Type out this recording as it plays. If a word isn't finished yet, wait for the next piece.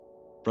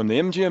From the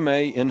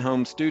MGMA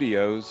in-home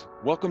studios,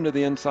 welcome to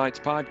the Insights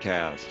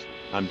Podcast.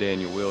 I'm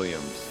Daniel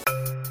Williams.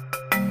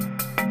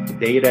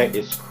 Data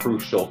is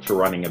crucial to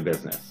running a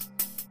business,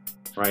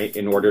 right?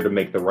 In order to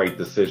make the right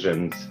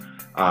decisions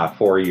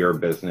for your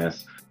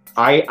business.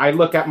 I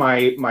look at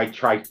my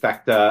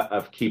trifecta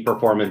of key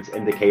performance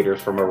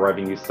indicators from a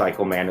revenue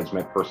cycle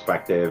management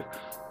perspective.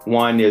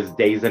 One is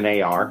days in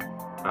AR.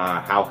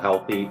 How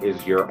healthy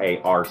is your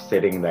AR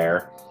sitting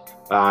there?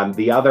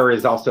 The other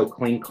is also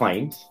clean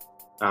claims.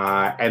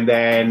 And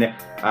then,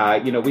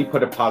 we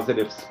put a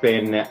positive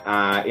spin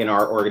in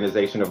our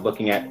organization of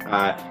looking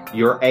at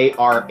your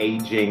AR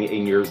aging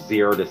in your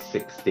 0 to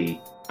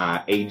 60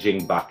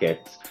 aging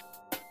buckets.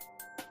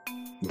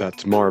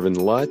 That's Marvin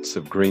Lutz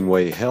of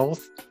Greenway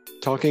Health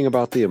talking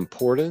about the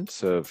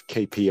importance of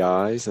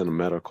KPIs in a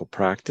medical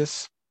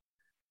practice.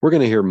 We're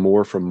going to hear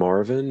more from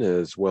Marvin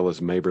as well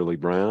as Maberly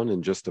Brown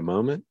in just a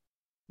moment.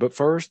 But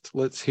first,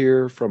 let's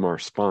hear from our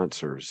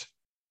sponsors.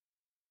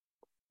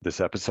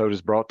 This episode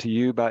is brought to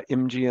you by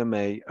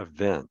MGMA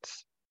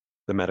Events.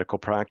 The Medical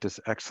Practice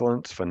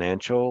Excellence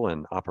Financial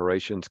and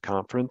Operations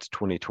Conference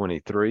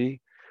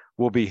 2023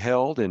 will be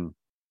held in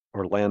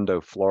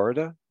Orlando,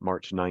 Florida,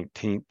 March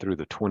 19th through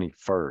the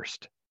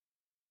 21st.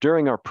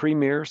 During our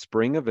premier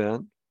spring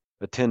event,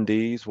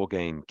 attendees will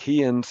gain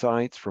key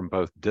insights from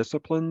both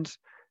disciplines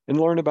and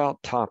learn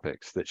about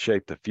topics that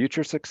shape the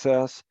future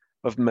success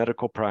of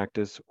medical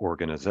practice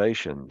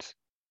organizations.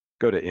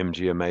 Go to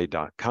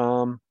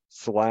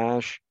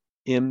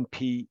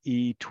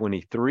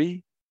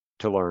mgma.com/MPE23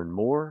 to learn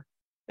more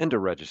and to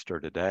register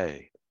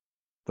today.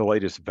 The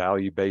latest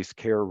value-based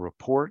care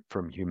report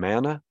from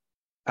Humana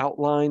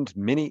outlines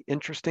many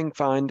interesting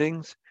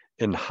findings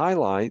and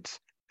highlights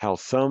how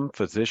some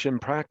physician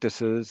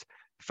practices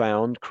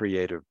found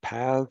creative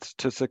paths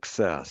to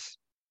success.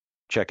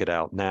 Check it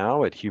out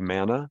now at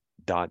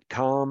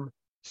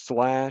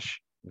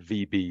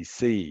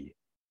humana.com/VBC.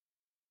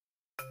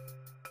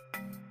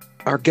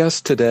 Our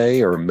guests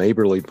today are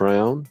Maberly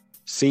Brown,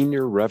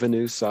 Senior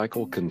Revenue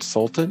Cycle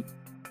Consultant,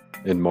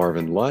 and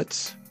Marvin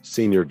Lutz,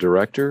 Senior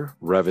Director,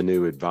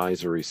 Revenue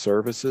Advisory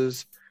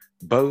Services,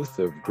 both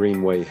of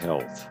Greenway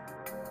Health.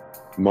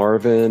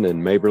 Marvin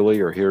and Maberly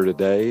are here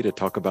today to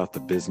talk about the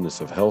business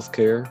of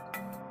healthcare.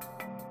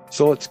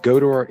 So let's go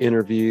to our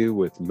interview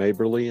with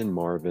Maberly and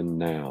Marvin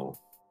now.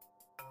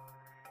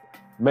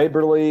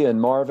 Maberly and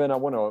Marvin, I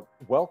want to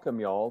welcome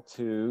y'all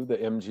to the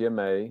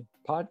MGMA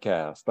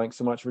podcast. Thanks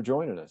so much for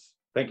joining us.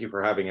 Thank you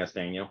for having us,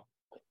 Daniel.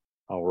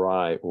 All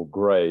right. Well,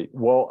 great.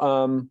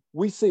 Well,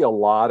 we see a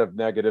lot of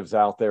negatives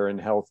out there in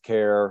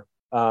healthcare.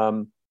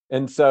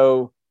 And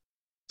so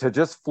to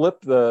just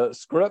flip the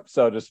script,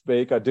 so to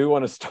speak, I do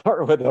want to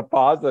start with a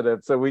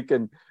positive so we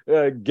can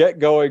get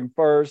going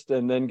first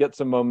and then get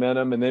some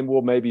momentum, and then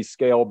we'll maybe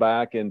scale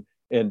back and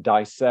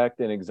dissect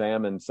and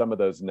examine some of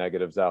those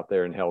negatives out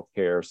there in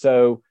healthcare.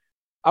 So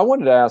I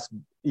wanted to ask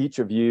each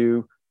of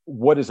you,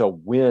 what is a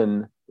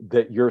win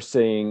that you're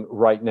seeing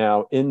right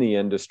now in the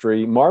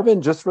industry?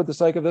 Marvin, just for the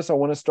sake of this, I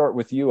want to start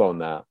with you on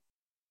that.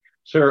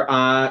 Sure.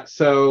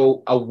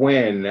 So a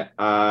win,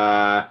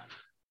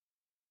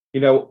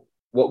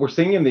 what we're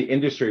seeing in the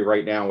industry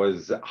right now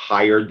is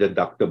higher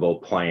deductible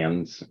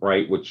plans,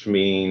 right? Which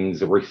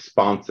means higher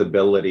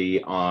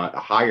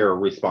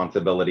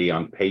responsibility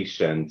on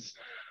patients.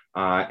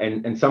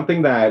 And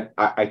something that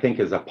I think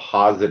is a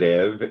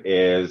positive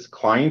is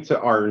clients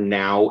are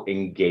now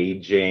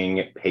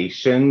engaging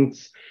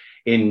patients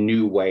in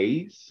new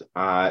ways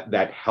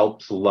that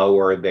helps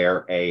lower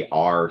their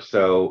AR.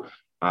 So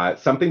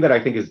something that I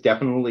think is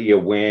definitely a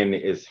win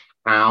is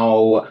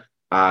how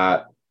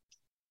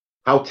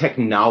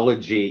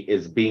technology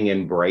is being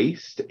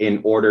embraced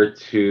in order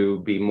to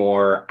be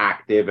more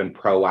active and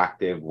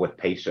proactive with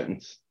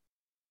patients.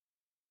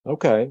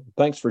 Okay,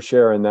 thanks for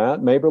sharing that.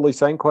 Maberly,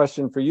 same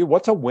question for you.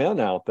 What's a win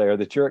out there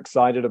that you're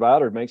excited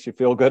about or makes you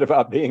feel good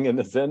about being in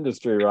this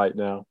industry right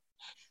now?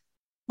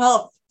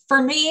 Well,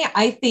 for me,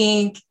 I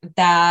think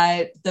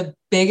that the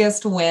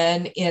biggest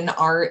win in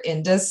our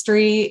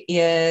industry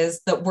is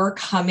that we're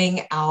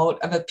coming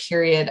out of a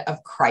period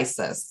of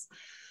crisis.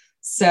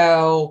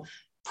 So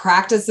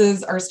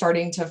practices are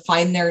starting to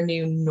find their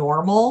new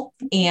normal.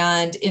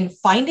 And in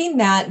finding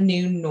that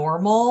new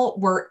normal,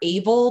 we're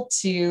able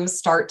to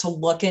start to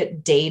look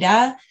at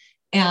data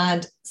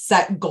and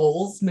set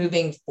goals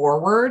moving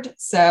forward.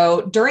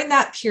 So during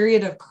that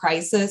period of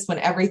crisis, when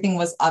everything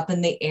was up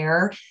in the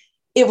air,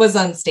 it was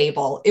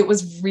unstable. It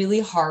was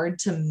really hard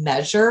to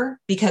measure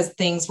because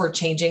things were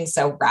changing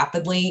so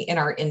rapidly in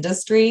our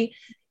industry.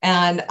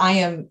 And I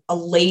am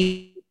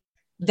elated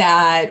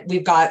that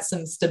we've got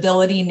some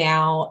stability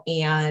now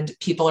and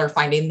people are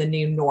finding the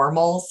new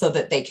normal so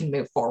that they can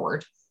move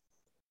forward.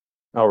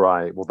 All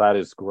right. Well, that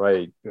is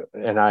great.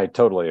 And I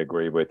totally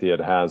agree with you. It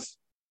has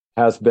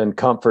been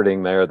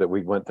comforting there that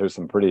we went through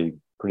some pretty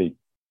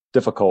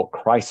difficult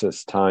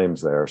crisis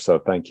times there. So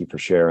thank you for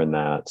sharing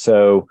that.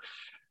 So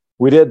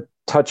we did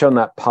touch on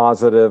that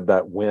positive,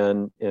 that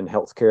win in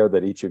healthcare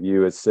that each of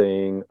you is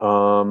seeing.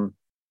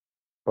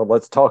 But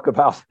let's go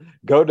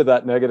to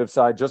that negative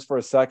side just for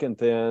a second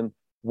then.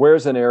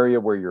 where's an area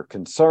where you're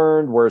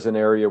concerned? Where's an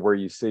area where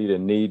you see the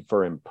need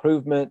for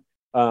improvement?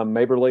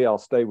 Maberly, I'll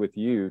stay with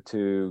you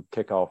to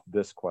kick off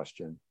this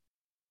question.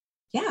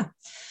 Yeah.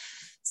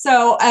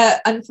 So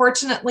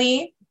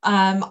unfortunately,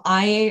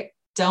 I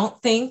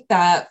don't think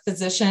that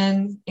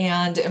physician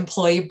and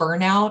employee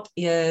burnout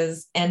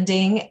is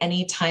ending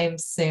anytime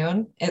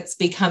soon. It's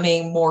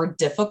becoming more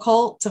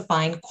difficult to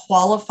find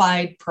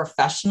qualified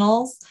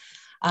professionals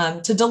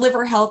to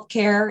deliver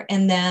healthcare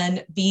and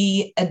then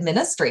be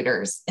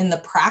administrators in the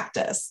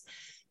practice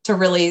to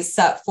really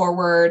set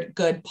forward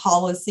good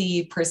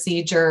policy,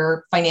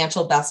 procedure,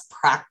 financial best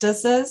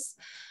practices.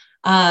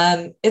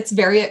 It's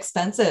very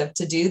expensive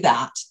to do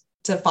that,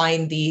 to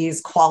find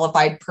these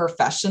qualified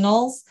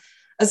professionals,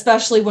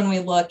 especially when we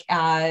look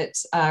at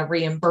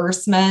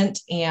reimbursement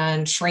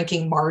and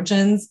shrinking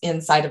margins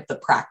inside of the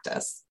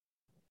practice.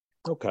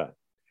 Okay.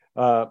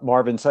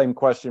 Marvin, same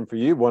question for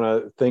you. Want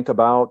to think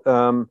about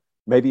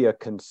maybe a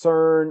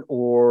concern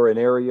or an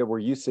area where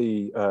you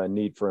see a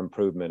need for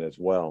improvement as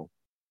well?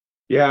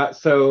 Yeah,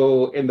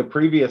 so in the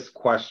previous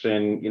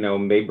question,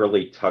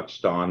 Maberly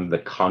touched on the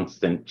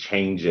constant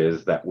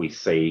changes that we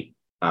see,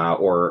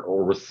 or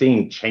we're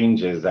seeing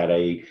changes at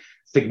a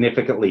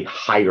significantly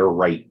higher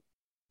rate.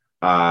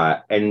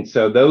 And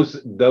so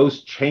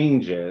those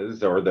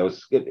changes, or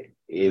those, it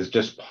is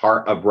just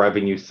part of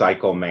revenue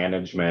cycle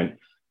management.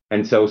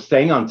 And so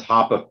staying on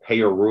top of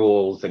payer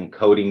rules and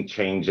coding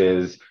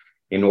changes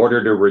in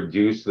order to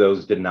reduce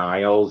those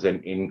denials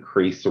and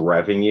increase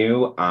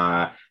revenue,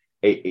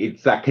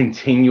 it's that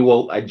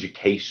continual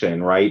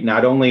education, right?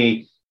 Not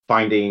only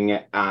finding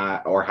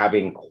or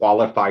having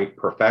qualified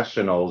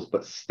professionals,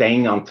 but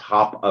staying on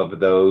top of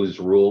those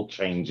rule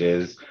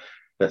changes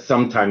that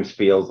sometimes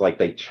feels like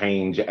they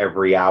change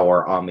every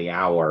hour on the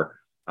hour.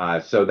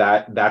 So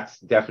that's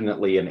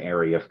definitely an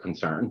area of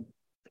concern.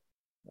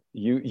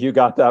 You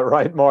got that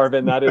right,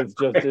 Marvin. That is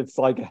just, it's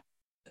like,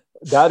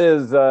 that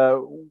is,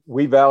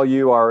 we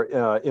value our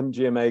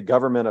MGMA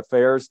government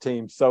affairs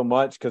team so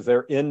much because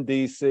they're in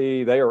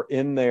DC, they are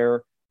in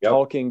there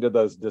talking to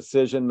those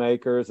decision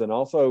makers, and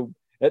also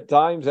at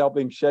times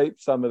helping shape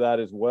some of that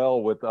as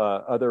well with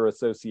other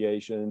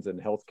associations and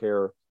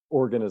healthcare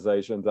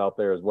organizations out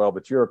there as well.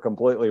 But you're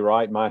completely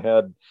right. My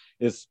head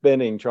is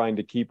spinning trying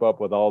to keep up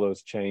with all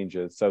those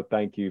changes. So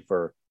thank you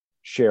for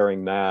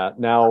sharing that.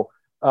 Now,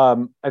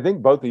 I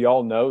think both of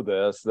y'all know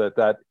this,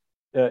 that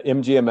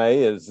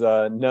MGMA is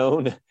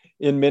known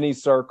in many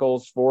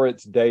circles for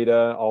its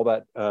data, all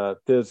that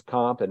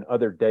PhysComp and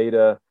other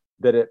data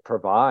that it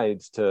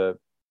provides to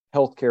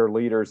healthcare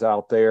leaders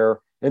out there.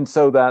 And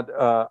so that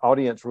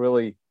audience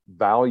really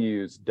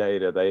values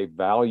data. They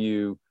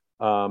value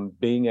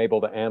being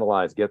able to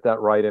analyze, get that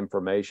right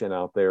information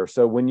out there.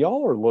 So when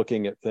y'all are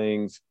looking at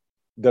things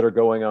that are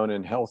going on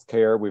in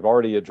healthcare, we've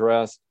already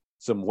addressed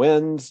some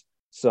wins,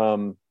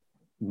 some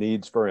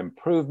needs for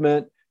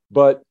improvement,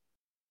 but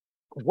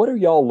what are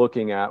y'all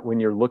looking at when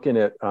you're looking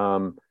at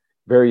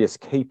various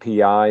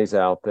KPIs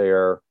out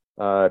there?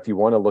 If you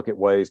want to look at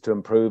ways to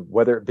improve,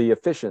 whether it be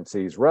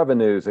efficiencies,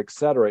 revenues, et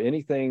cetera,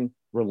 anything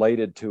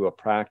related to a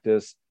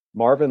practice.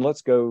 Marvin,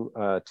 let's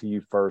go to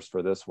you first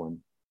for this one.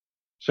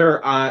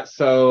 Sure.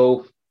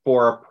 So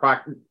for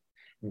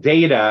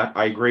data,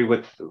 I agree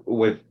with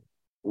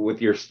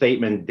your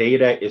statement.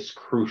 Data is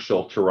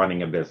crucial to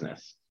running a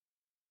business,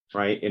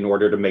 right? In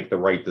order to make the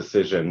right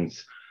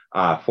decisions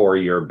for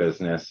your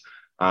business.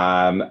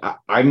 I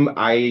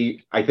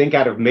think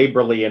out of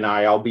Maberly and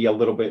I'll be a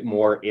little bit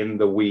more in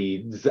the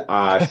weeds.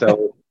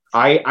 So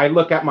I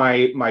look at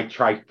my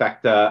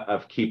trifecta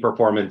of key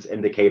performance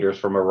indicators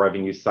from a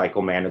revenue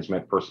cycle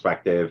management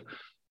perspective.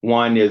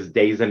 One is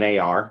days in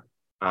AR.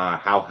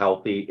 How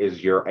healthy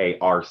is your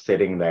AR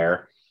sitting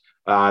there?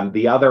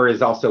 The other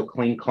is also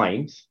clean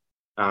claims.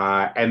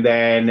 And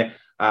then,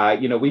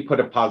 we put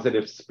a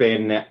positive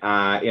spin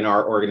in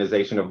our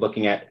organization of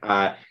looking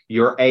at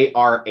your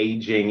AR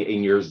aging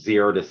in your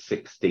 0 to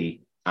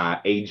 60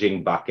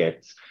 aging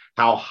buckets.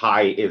 How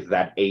high is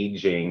that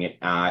aging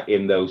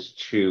in those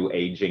two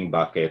aging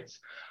buckets?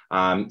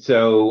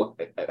 So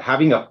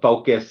having a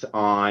focus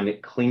on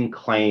clean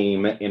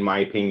claim, in my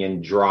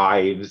opinion,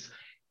 drives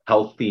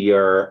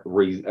healthier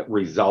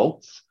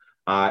results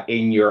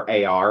in your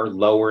AR,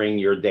 lowering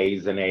your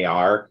days in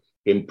AR,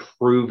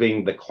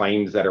 improving the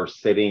claims that are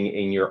sitting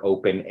in your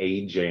open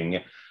aging.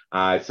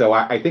 So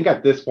I think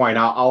at this point,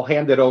 I'll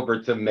hand it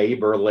over to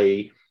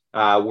Maberly,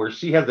 where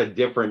she has a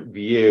different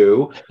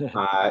view.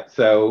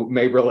 So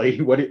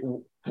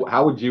Maberly,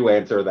 how would you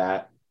answer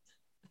that?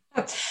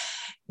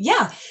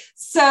 Yeah.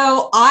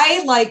 So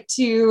I like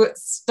to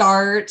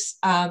start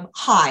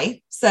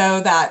high.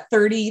 So that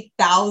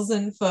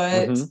 30,000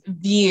 foot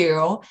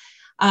view.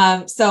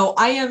 So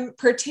I am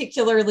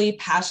particularly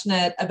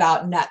passionate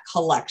about net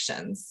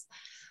collections.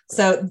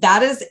 So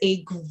that is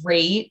a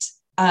great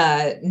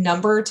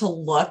number to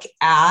look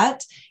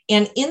at.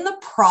 And in the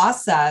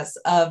process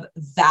of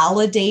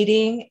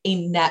validating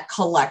a net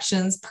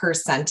collections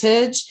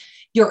percentage,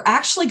 you're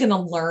actually going to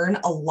learn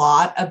a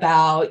lot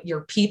about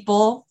your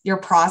people, your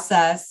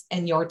process,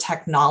 and your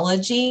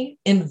technology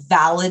in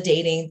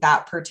validating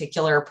that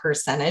particular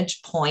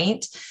percentage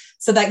point.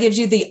 So that gives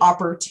you the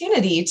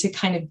opportunity to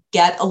kind of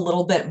get a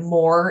little bit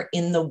more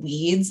in the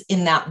weeds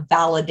in that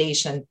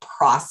validation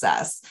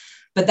process.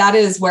 But that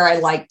is where I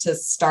like to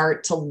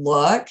start to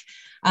look,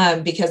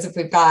 because if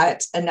we've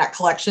got a net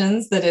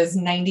collections that is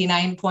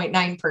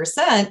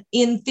 99.9%,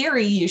 in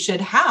theory, you should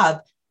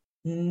have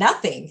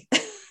nothing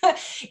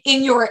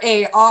in your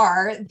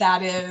AR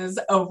that is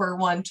over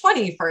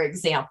 120, for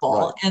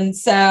example. Right. And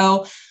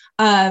so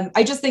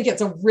I just think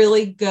it's a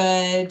really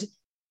good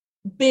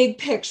big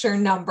picture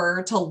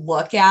number to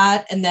look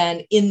at. And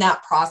then in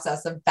that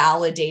process of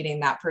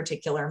validating that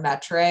particular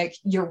metric,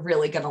 you're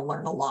really going to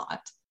learn a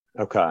lot.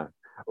 Okay.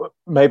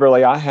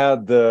 Maberly, I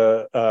had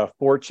the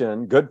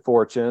good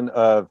fortune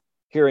of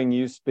hearing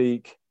you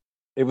speak.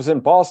 It was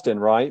in Boston,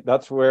 right?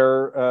 That's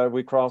where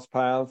we crossed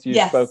paths. You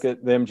spoke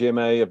at the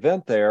MGMA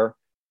event there,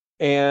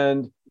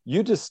 and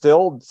you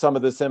distilled some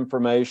of this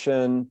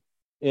information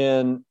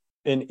in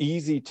an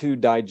easy to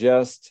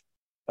digest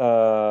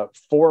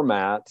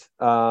format,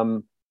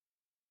 and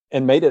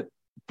made it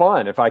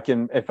fun, if I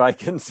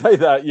can say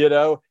that, you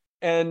know.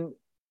 And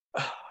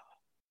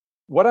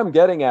what I'm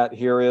getting at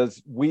here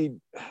is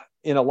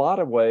in a lot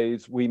of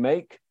ways, we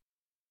make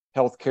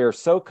healthcare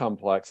so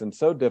complex and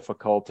so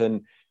difficult.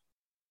 And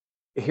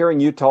hearing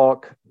you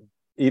talk,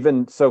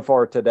 even so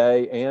far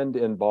today and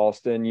in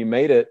Boston, you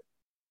made it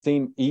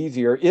seem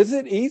easier. Is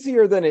it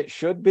easier than it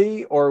should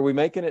be, or are we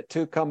making it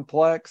too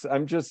complex?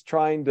 I'm just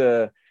trying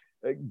to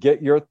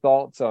get your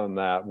thoughts on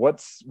that.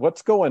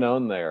 What's going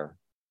on there?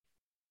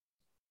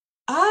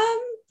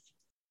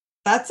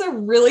 That's a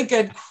really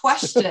good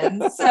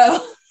question.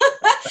 So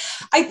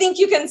I think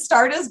you can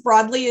start as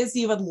broadly as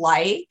you would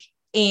like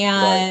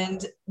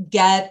and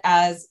get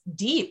as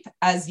deep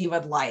as you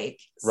would like.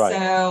 Right.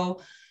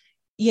 So,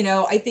 you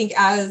know, I think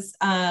as,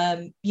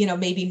 you know,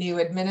 maybe new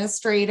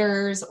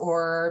administrators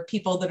or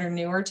people that are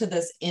newer to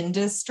this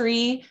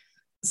industry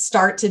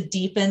start to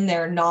deepen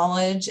their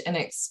knowledge and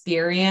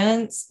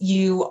experience,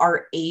 you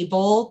are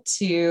able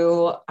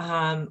to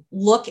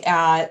look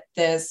at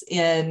this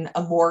in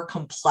a more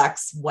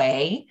complex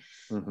way.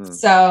 Mm-hmm.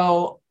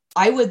 So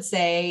I would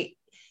say,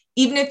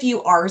 even if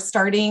you are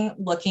starting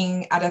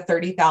looking at a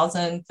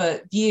 30,000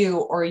 foot view,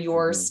 or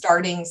you're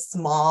starting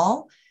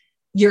small,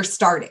 you're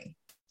starting.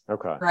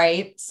 Okay.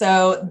 Right.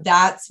 So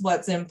that's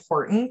what's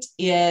important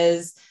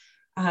is,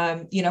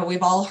 you know,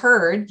 we've all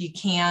heard you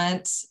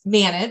can't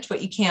manage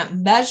what you can't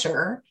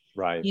measure.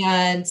 Right.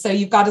 And so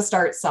you've got to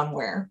start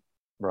somewhere.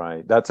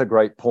 Right. That's a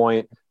great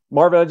point.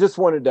 Marvin, I just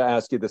wanted to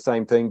ask you the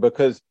same thing,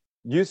 because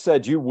you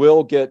said you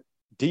will get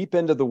deep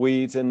into the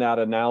weeds in that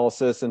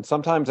analysis. And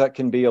sometimes that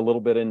can be a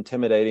little bit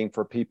intimidating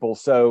for people.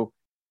 So,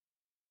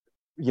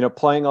 you know,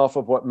 playing off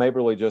of what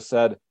Maberly just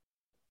said,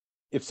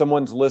 if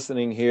someone's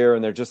listening here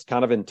and they're just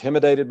kind of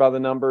intimidated by the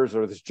numbers,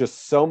 or there's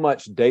just so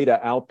much data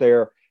out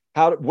there,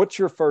 what's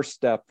your first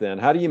step then?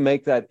 How do you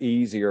make that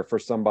easier for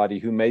somebody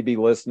who may be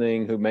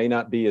listening, who may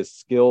not be as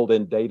skilled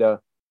in data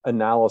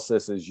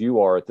analysis as you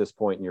are at this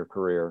point in your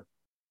career?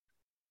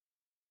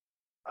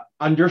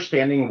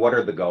 Understanding what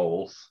are the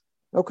goals.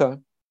 Okay.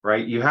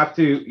 Right. You have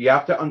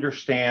to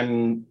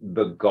understand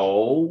the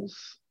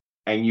goals,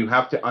 and you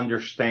have to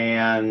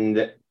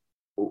understand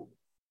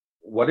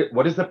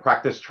what is the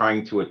practice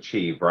trying to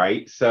achieve,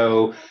 right?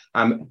 So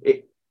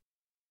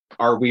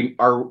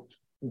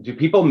do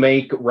people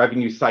make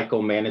revenue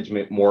cycle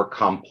management more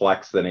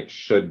complex than it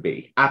should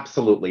be?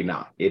 Absolutely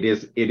not. It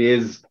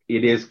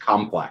is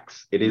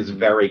complex. It is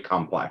very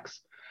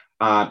complex.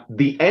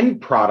 The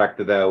end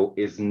product, though,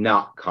 is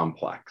not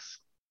complex,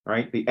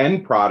 right? The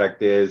end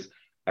product is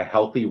a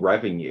healthy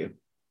revenue,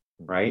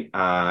 right?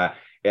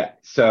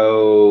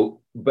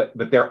 So, but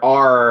there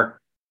are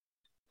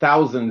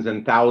thousands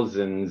and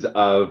thousands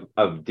of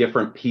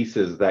different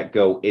pieces that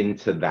go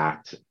into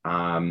that.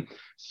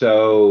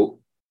 So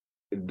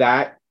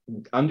that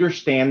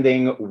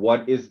understanding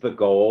what is the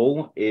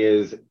goal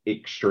is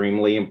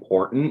extremely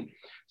important.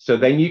 So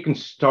then you can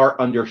start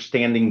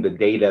understanding the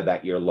data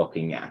that you're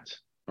looking at,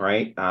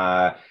 right?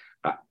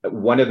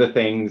 One of the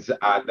things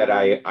that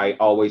I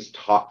always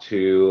talk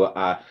to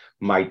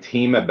my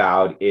team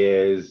about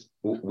is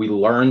we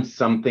learn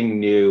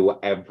something new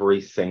every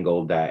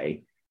single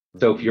day.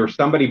 So if you're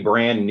somebody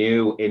brand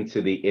new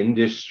into the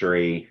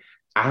industry,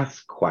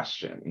 ask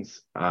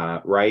questions,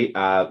 right?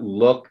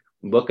 Look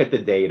at the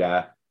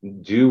data,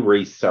 do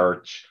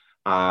research.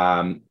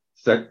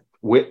 So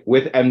with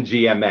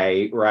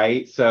MGMA,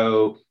 right?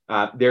 So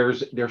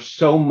there's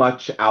so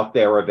much out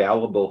there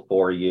available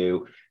for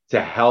you to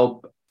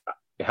help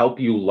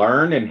you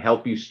learn and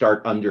help you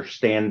start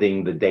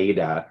understanding the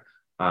data.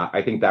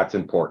 I think that's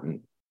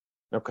important.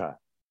 Okay.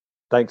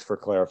 Thanks for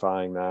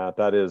clarifying that.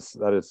 That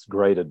is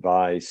great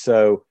advice.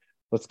 So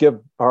let's give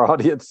our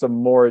audience some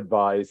more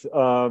advice.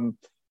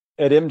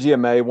 At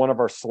MGMA, one of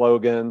our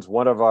slogans,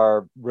 one of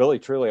our really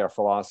truly our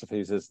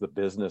philosophies is the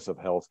business of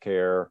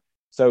healthcare.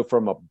 So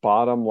from a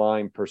bottom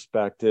line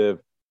perspective,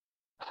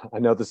 I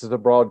know this is a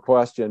broad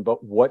question,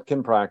 but what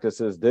can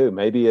practices do?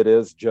 Maybe it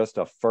is just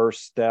a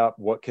first step.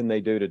 What can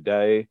they do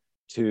today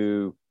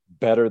to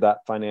better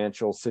that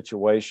financial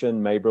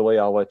situation? Maberly,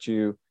 I'll let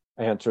you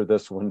answer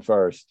this one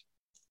first.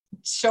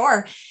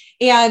 Sure.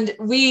 And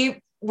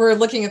we were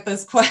looking at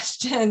this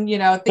question,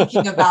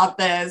 thinking about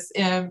this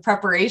in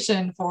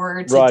preparation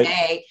for today.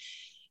 Right.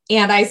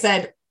 And I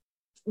said,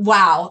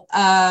 wow,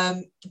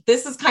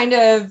 this is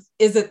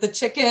is it the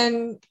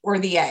chicken or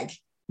the egg,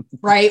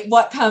 right?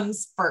 What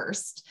comes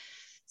first?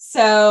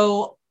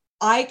 So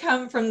I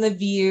come from the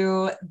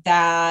view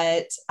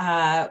that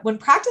when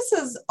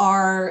practices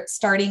are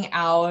starting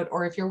out,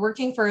 or if you're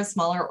working for a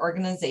smaller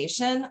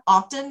organization,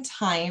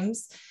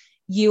 oftentimes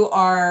you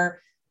are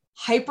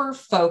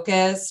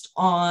hyper-focused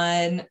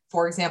on,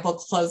 for example,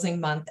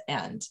 closing month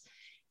end.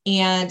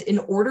 And in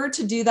order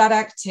to do that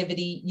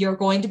activity, you're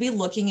going to be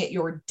looking at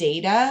your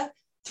data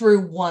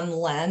through one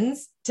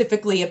lens,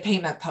 typically a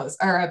payment post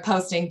or a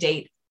posting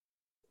date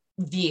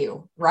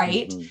view,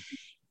 right? Mm-hmm.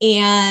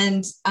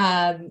 And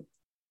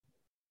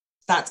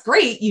that's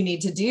great. You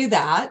need to do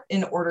that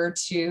in order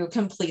to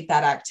complete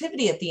that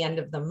activity at the end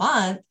of the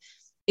month.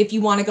 If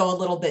you want to go a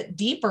little bit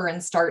deeper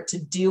and start to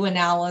do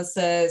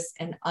analysis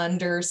and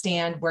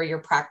understand where your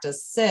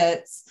practice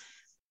sits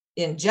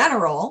in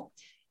general,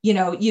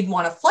 you'd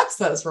want to flex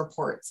those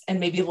reports and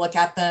maybe look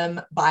at them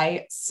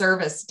by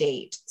service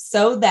date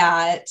so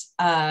that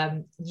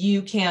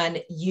you can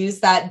use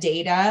that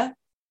data.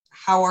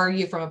 How are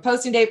you from a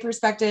posting date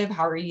perspective?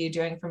 How are you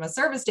doing from a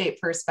service date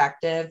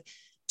perspective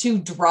to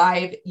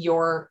drive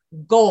your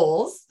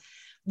goals,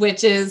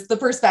 which is the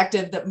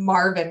perspective that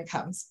Marvin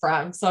comes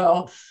from.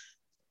 So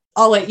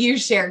I'll let you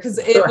share, because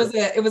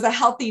it was a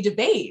healthy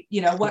debate.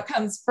 What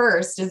comes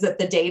first? Is it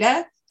the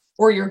data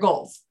or your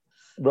goals?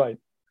 Right.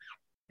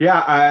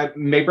 Yeah,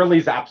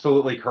 Maberly's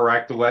absolutely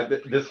correct.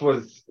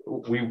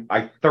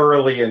 I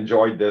thoroughly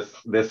enjoyed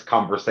this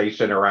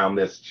conversation around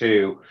this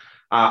too.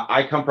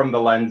 I come from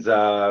the lens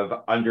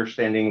of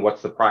understanding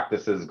what's the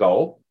practice's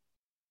goal,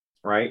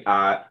 right?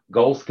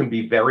 Goals can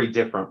be very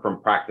different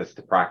from practice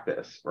to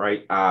practice,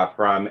 right?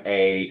 From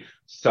a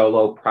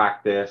solo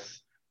practice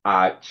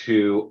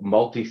to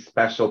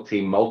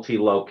multi-specialty,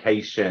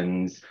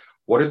 multi-locations.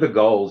 What are the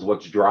goals?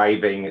 What's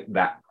driving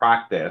that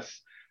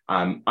practice?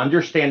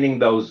 Understanding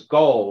those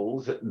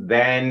goals,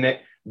 then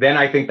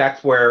I think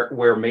that's where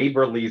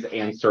Maberly's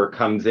answer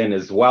comes in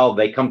as well.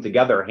 They come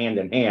together hand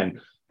in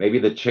hand. Maybe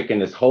the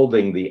chicken is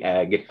holding the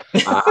egg,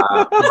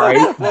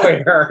 right?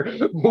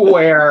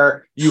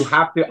 Where you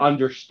have to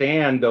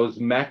understand those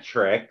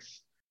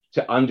metrics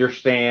to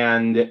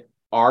understand,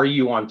 are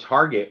you on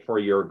target for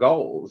your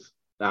goals?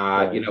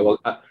 Right.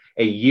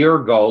 A year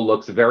goal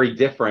looks very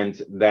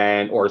different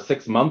or a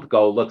 6-month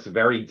goal looks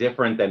very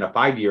different than a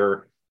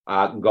 5-year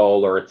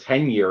goal or a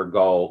 10-year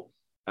goal.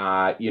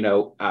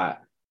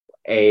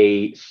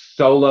 A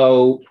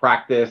solo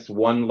practice,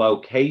 one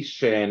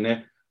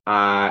location,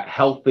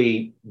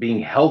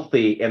 being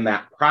healthy in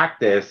that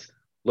practice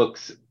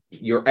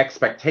your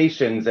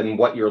expectations and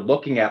what you're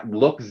looking at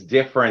looks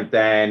different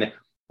than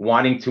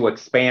wanting to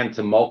expand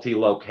to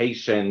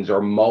multi-locations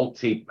or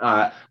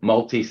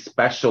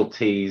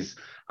multi-specialties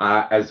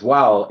as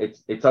well.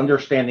 It's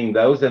understanding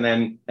those and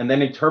then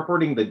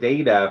interpreting the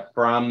data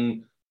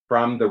from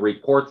the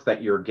reports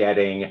that you're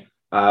getting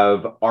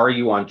of, are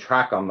you on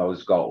track on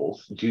those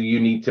goals? Do you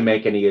need to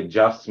make any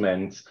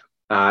adjustments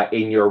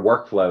in your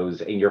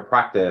workflows, in your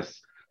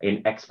practice,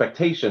 in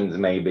expectations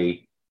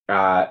maybe?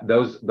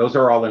 Those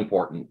are all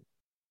important.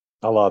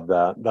 I love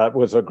that. That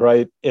was a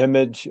great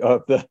image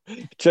of the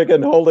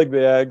chicken holding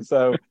the egg.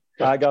 So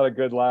I got a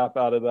good laugh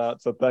out of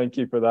that. So thank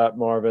you for that,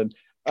 Marvin.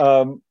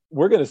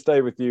 We're going to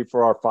stay with you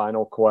for our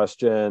final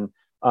question.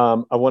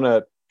 I want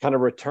to kind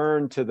of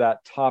return to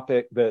that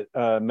topic that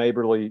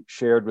Maberly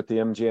shared with the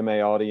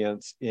MGMA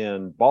audience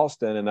in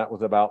Boston, and that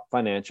was about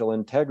financial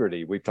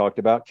integrity. We've talked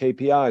about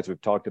KPIs.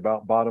 We've talked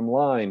about bottom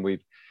line.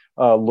 We've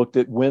looked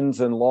at wins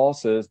and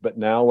losses, but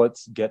now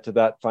let's get to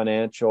that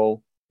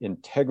financial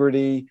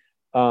integrity.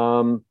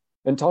 And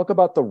talk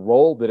about the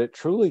role that it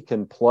truly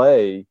can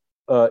play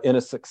in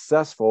a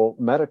successful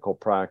medical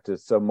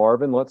practice. So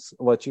Marvin, let's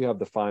let you have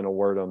the final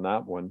word on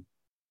that one.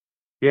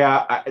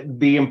 Yeah,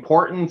 the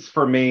importance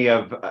for me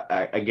of,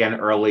 again,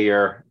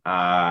 earlier,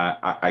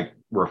 I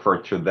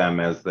referred to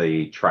them as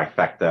the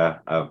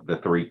trifecta of the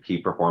 3 key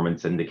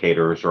performance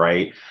indicators,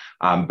 right?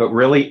 But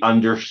really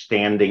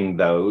understanding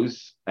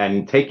those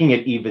and taking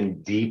it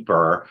even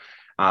deeper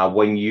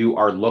when you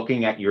are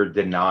looking at your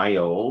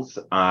denials.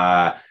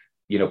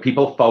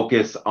 People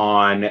focus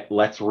on,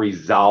 let's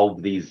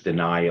resolve these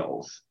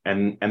denials.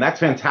 And that's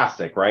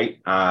fantastic, right?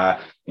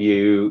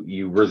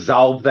 You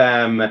resolve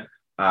them,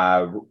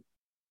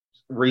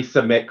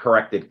 resubmit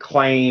corrected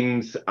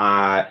claims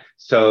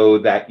so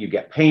that you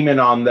get payment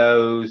on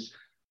those.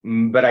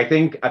 But I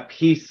think a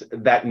piece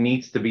that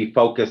needs to be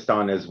focused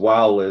on as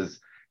well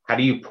is, how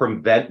do you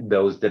prevent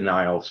those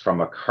denials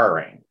from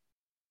occurring?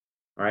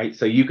 Right.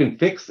 So you can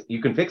fix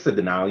a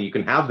denial. You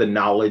can have the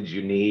knowledge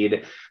you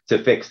need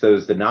to fix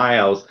those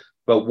denials.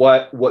 But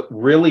what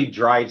really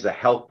drives a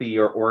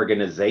healthier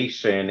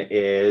organization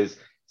is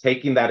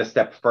taking that a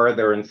step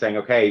further and saying,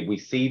 okay, we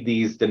see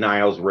these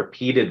denials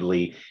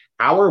repeatedly.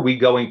 How are we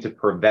going to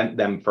prevent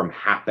them from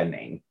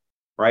happening?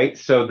 Right?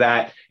 So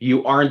that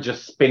you aren't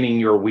just spinning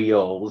your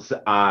wheels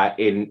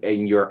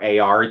in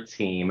your AR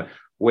team,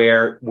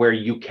 where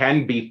you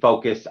can be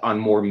focused on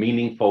more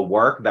meaningful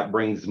work that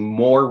brings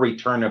more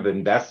return of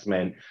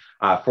investment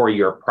for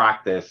your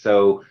practice.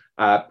 So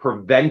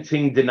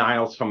preventing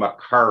denials from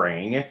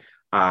occurring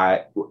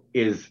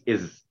is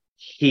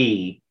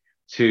key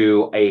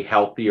to a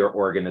healthier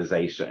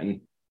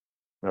organization.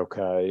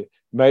 Okay.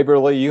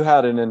 Maberly, you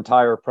had an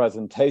entire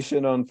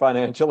presentation on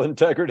financial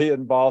integrity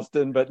in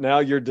Boston, but now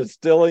you're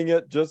distilling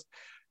it just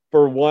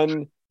for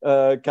one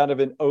kind of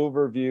an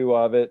overview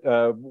of it.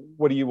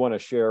 What do you want to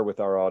share with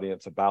our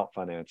audience about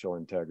financial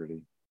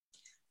integrity?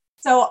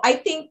 So I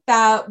think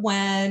that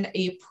when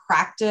a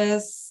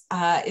practice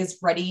is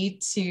ready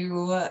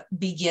to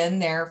begin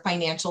their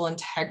financial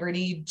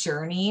integrity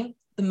journey,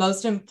 the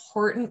most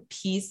important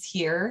piece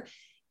here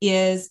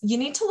is you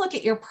need to look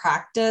at your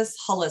practice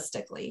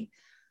holistically.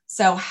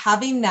 So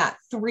having that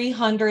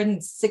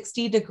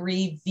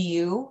 360-degree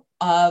view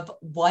of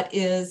what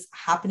is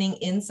happening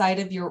inside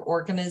of your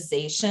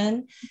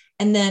organization,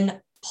 and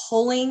then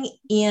pulling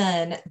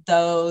in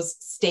those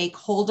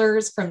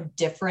stakeholders from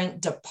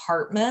different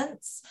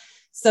departments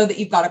so that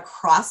you've got a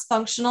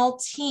cross-functional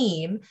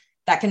team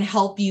that can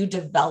help you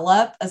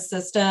develop a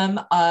system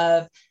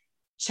of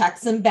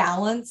checks and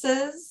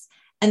balances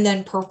and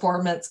then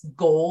performance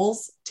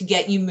goals to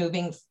get you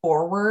moving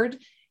forward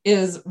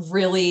is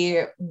really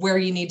where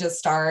you need to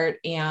start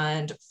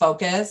and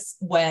focus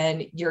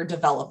when you're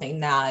developing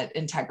that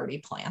integrity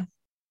plan.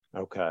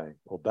 Okay,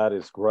 well, that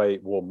is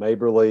great. Well,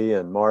 Maberly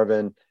and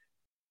Marvin,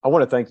 I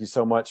want to thank you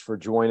so much for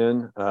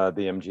joining the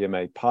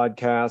MGMA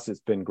podcast. It's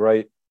been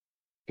great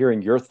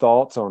hearing your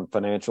thoughts on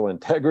financial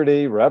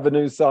integrity,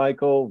 revenue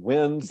cycle,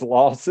 wins,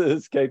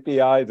 losses,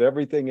 KPIs,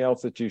 everything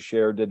else that you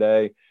shared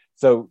today.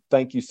 So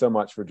thank you so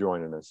much for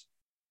joining us.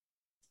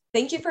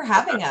 Thank you for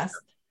having us.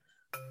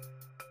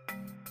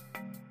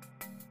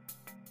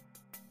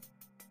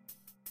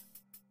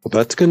 Well,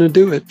 that's going to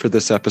do it for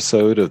this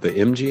episode of the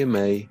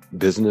MGMA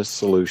Business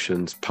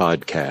Solutions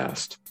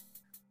Podcast.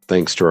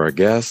 Thanks to our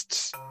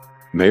guests,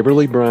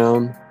 Maberly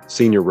Brown,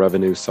 Senior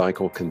Revenue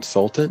Cycle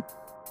Consultant,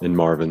 and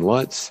Marvin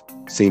Lutz,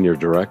 Senior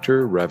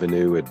Director,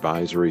 Revenue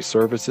Advisory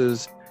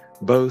Services,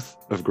 both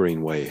of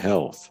Greenway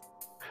Health.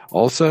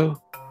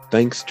 Also,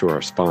 thanks to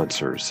our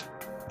sponsors.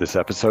 This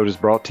episode is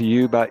brought to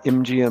you by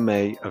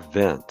MGMA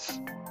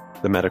Events.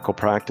 The Medical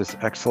Practice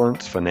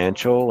Excellence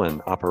Financial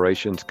and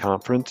Operations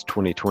Conference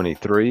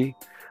 2023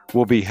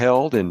 will be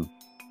held in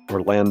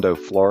Orlando,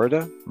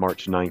 Florida,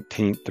 March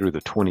 19th through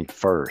the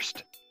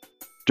 21st.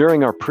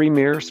 During our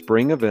premier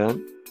spring event,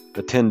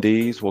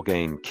 attendees will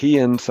gain key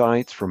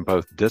insights from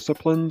both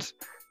disciplines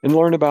and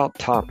learn about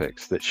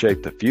topics that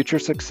shape the future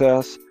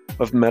success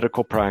of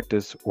medical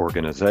practice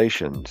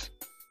organizations.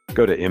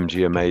 Go to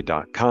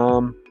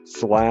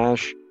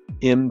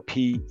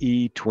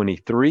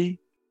mgma.com/MPE23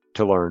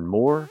 to learn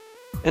more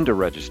and to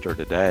register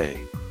today.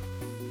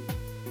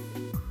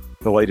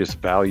 The latest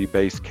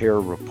value-based care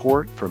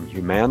report from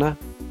Humana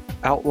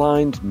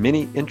outlines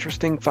many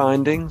interesting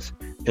findings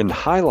and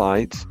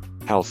highlights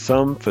how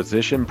some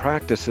physician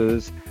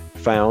practices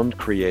found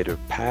creative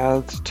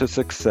paths to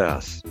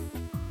success.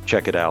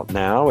 Check it out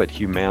now at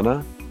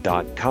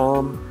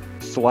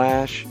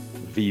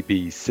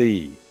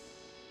humana.com/VBC.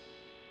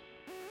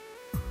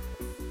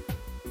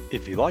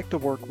 If you like the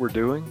work we're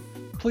doing,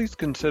 please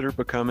consider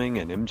becoming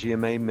an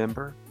MGMA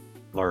member.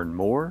 Learn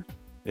more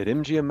at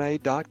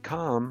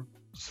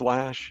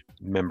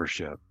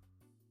mgma.com/membership.